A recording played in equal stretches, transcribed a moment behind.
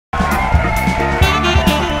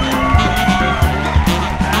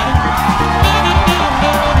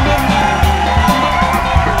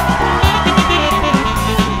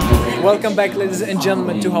Welcome back, ladies and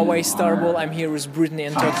gentlemen, to Hawaii Star Bowl. I'm here with Brittany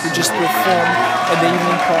and Todd, who just performed at the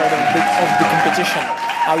evening part of the competition.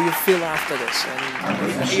 How you feel after this?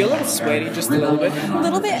 And you're a little sweaty, just a little bit. A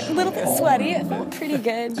little bit sweaty. It felt pretty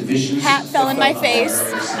good. Hat fell in my face.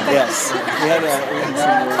 Yes, we had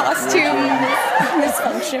a costume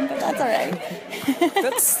misfunction, but that's all right.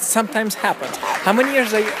 That sometimes happens. How many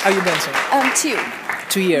years are you dancing? 2.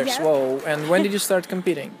 2 years. Yeah. Whoa! And when did you start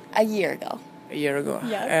competing? A year ago. A year ago.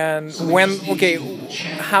 Yeah. And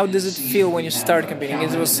how does it feel when you start competing?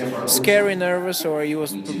 It was scary, nervous, or you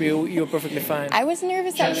were perfectly fine? I was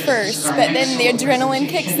nervous at first, but then the adrenaline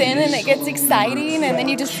kicks in and it gets exciting, and then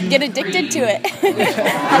you just get addicted to it.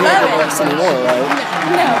 I love it. Anymore, right?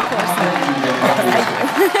 No, of course not. I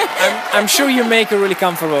do. I'm sure you make it really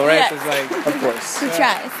comfortable, right? Yeah. It's like, of course. We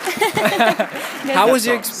try. How was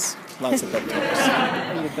your Lots of pep talks.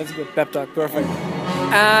 That's good. Pep talk, perfect.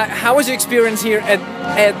 How was your experience here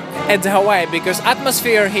at Hawaii? Because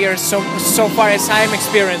atmosphere here, so far as I'm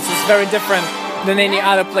experienced, is very different than any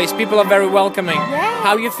other place. People are very welcoming. Yeah.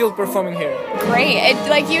 How you feel performing here? Great.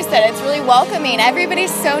 Like you said, it's really welcoming.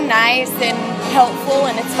 Everybody's so nice and helpful,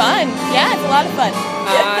 and it's fun. Yeah, it's a lot of fun.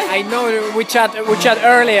 I know we chat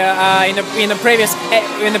earlier in the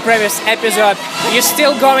previous episode. You're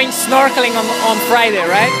still going snorkeling on Friday,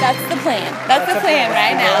 right? That's the plan. That's the plan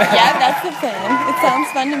right now. Yeah, that's the plan. It sounds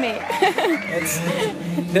fun to me.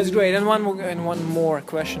 That's great. And one more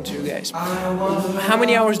question to you guys. How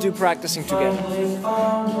many hours do you practicing together?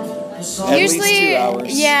 At Usually, least 2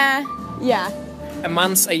 hours. yeah. A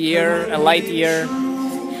month, a year, a light year?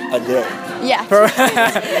 A day. Yeah. 2 hours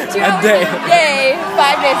a day. a day,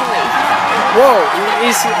 5 days a week. Whoa!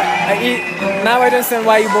 Now I understand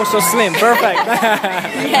why you're both so slim. Perfect.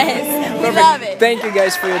 Yes, we Perfect. love it. Thank you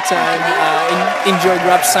guys for your time. Enjoy.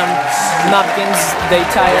 Grab some napkins. They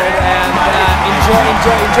tired and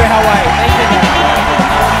enjoy Hawaii. Thank you guys.